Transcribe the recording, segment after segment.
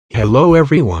Hello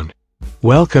everyone.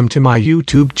 Welcome to my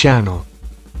YouTube channel.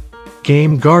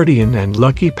 Gameguardian and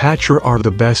Luckypatcher are the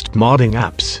best modding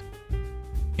apps.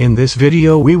 In this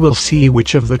video we will see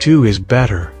which of the two is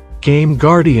better,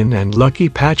 Gameguardian and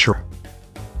Luckypatcher.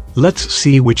 Let's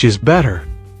see which is better.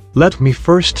 Let me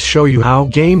first show you how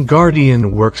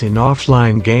Gameguardian works in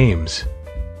offline games.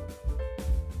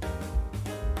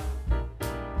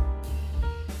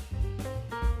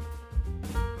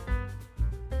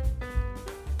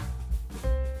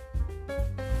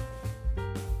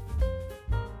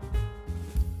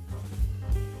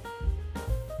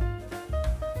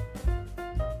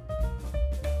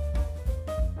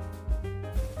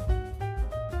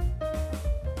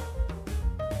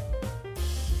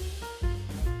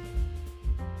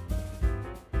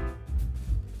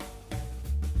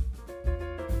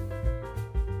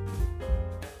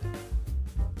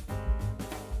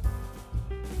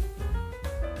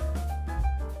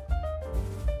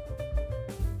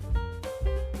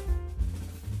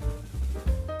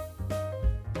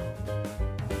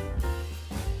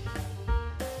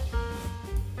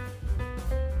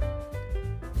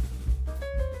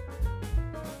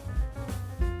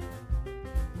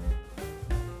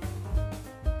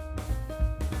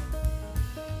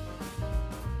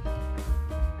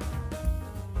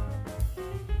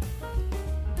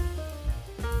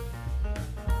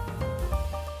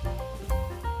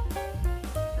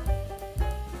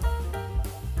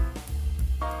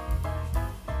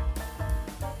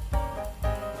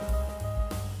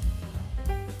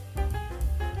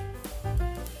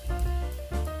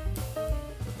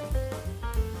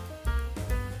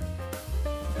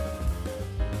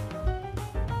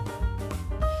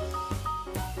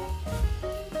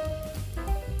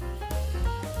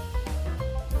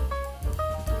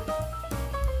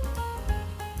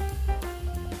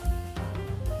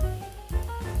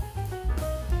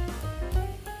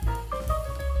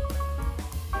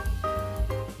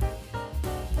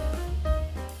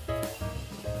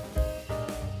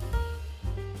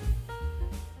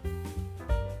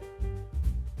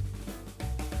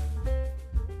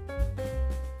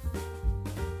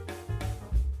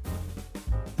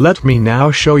 Let me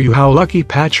now show you how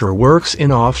Luckypatcher works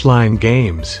in offline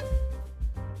games.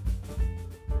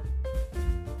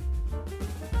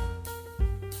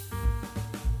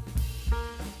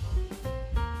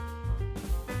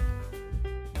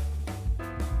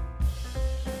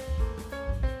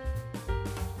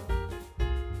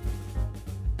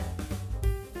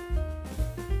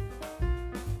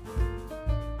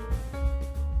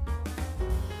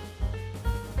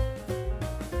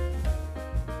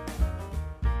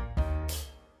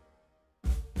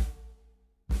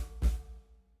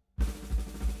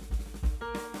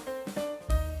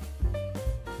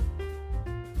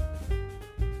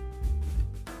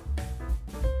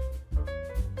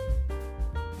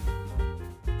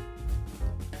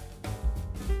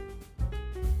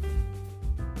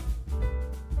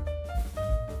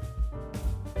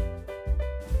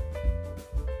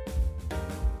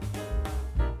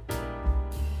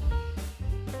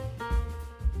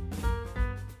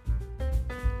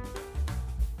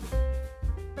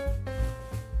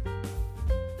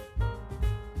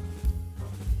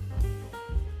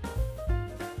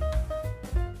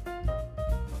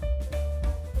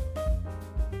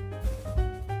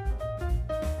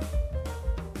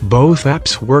 Both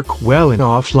apps work well in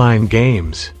offline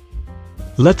games.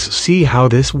 Let's see how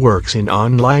this works in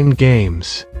online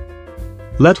games.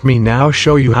 Let me now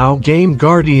show you how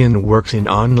Gameguardian works in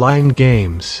online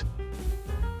games.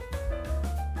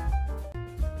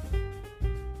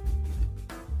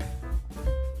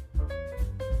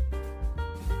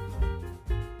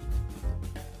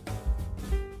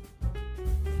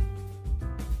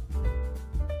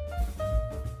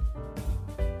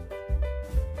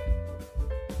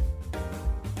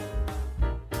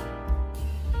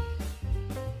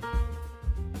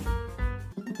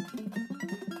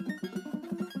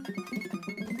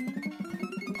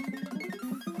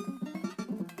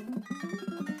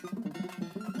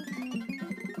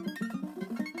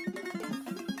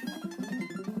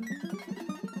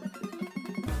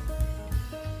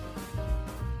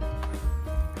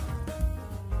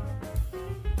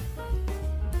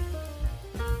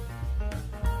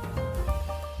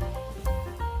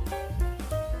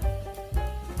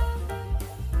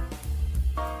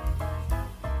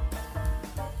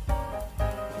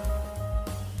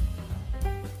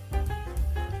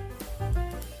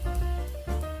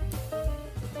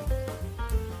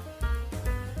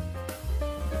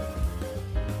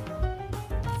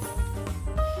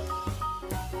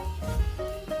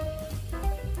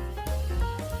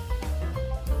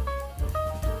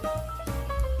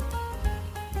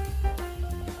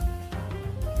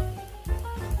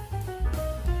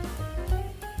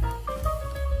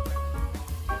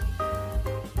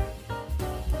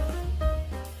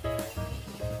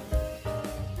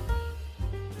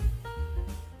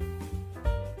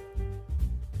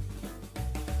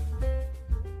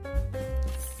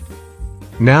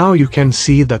 Now you can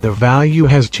see that the value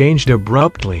has changed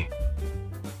abruptly.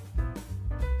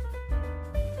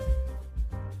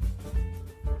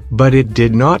 But it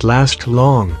did not last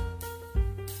long.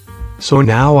 So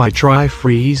now I try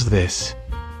freeze this.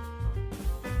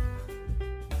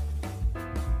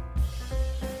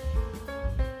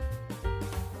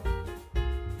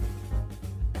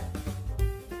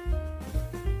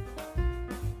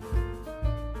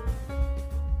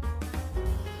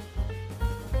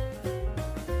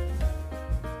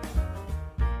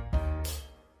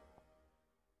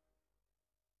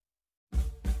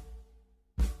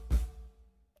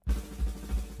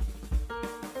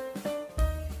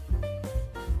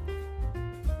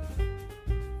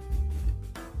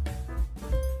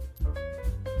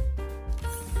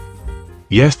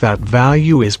 Yes, that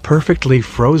value is perfectly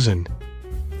frozen.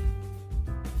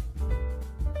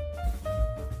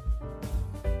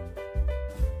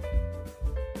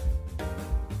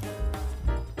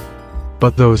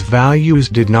 But those values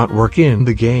did not work in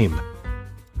the game.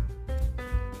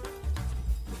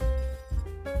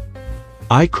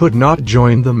 I could not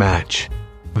join the match.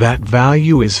 That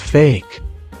value is fake.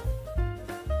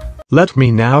 Let me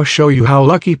now show you how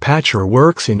Luckypatcher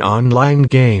works in online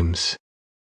games.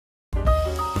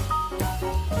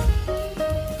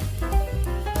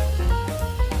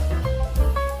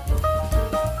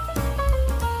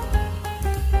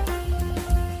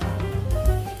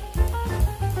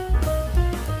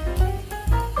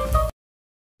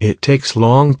 It takes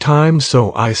long time,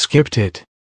 so I skipped it.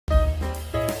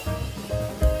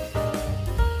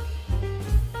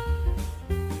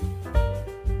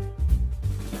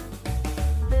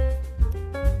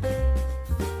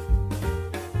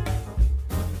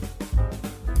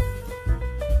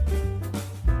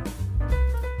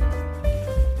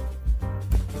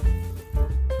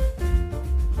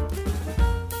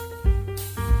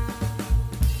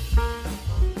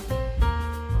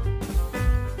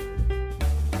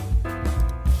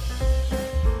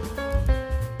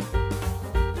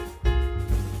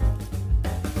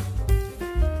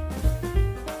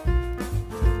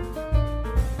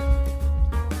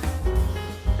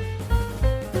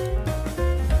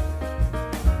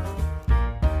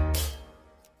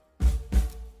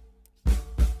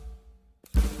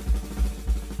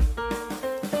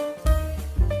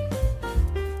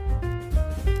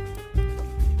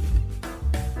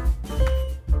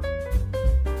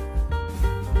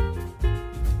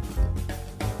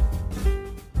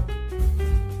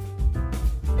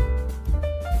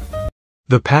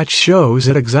 The patch shows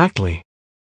it exactly.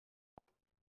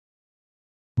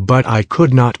 But I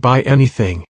could not buy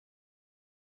anything.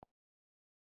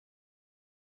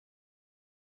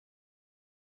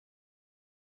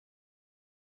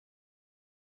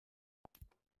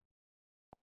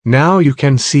 Now you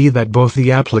can see that both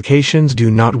the applications do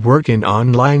not work in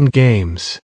online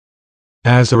games.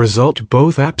 As a result,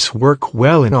 both apps work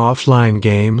well in offline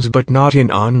games but not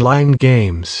in online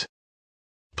games.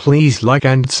 Please like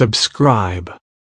and subscribe.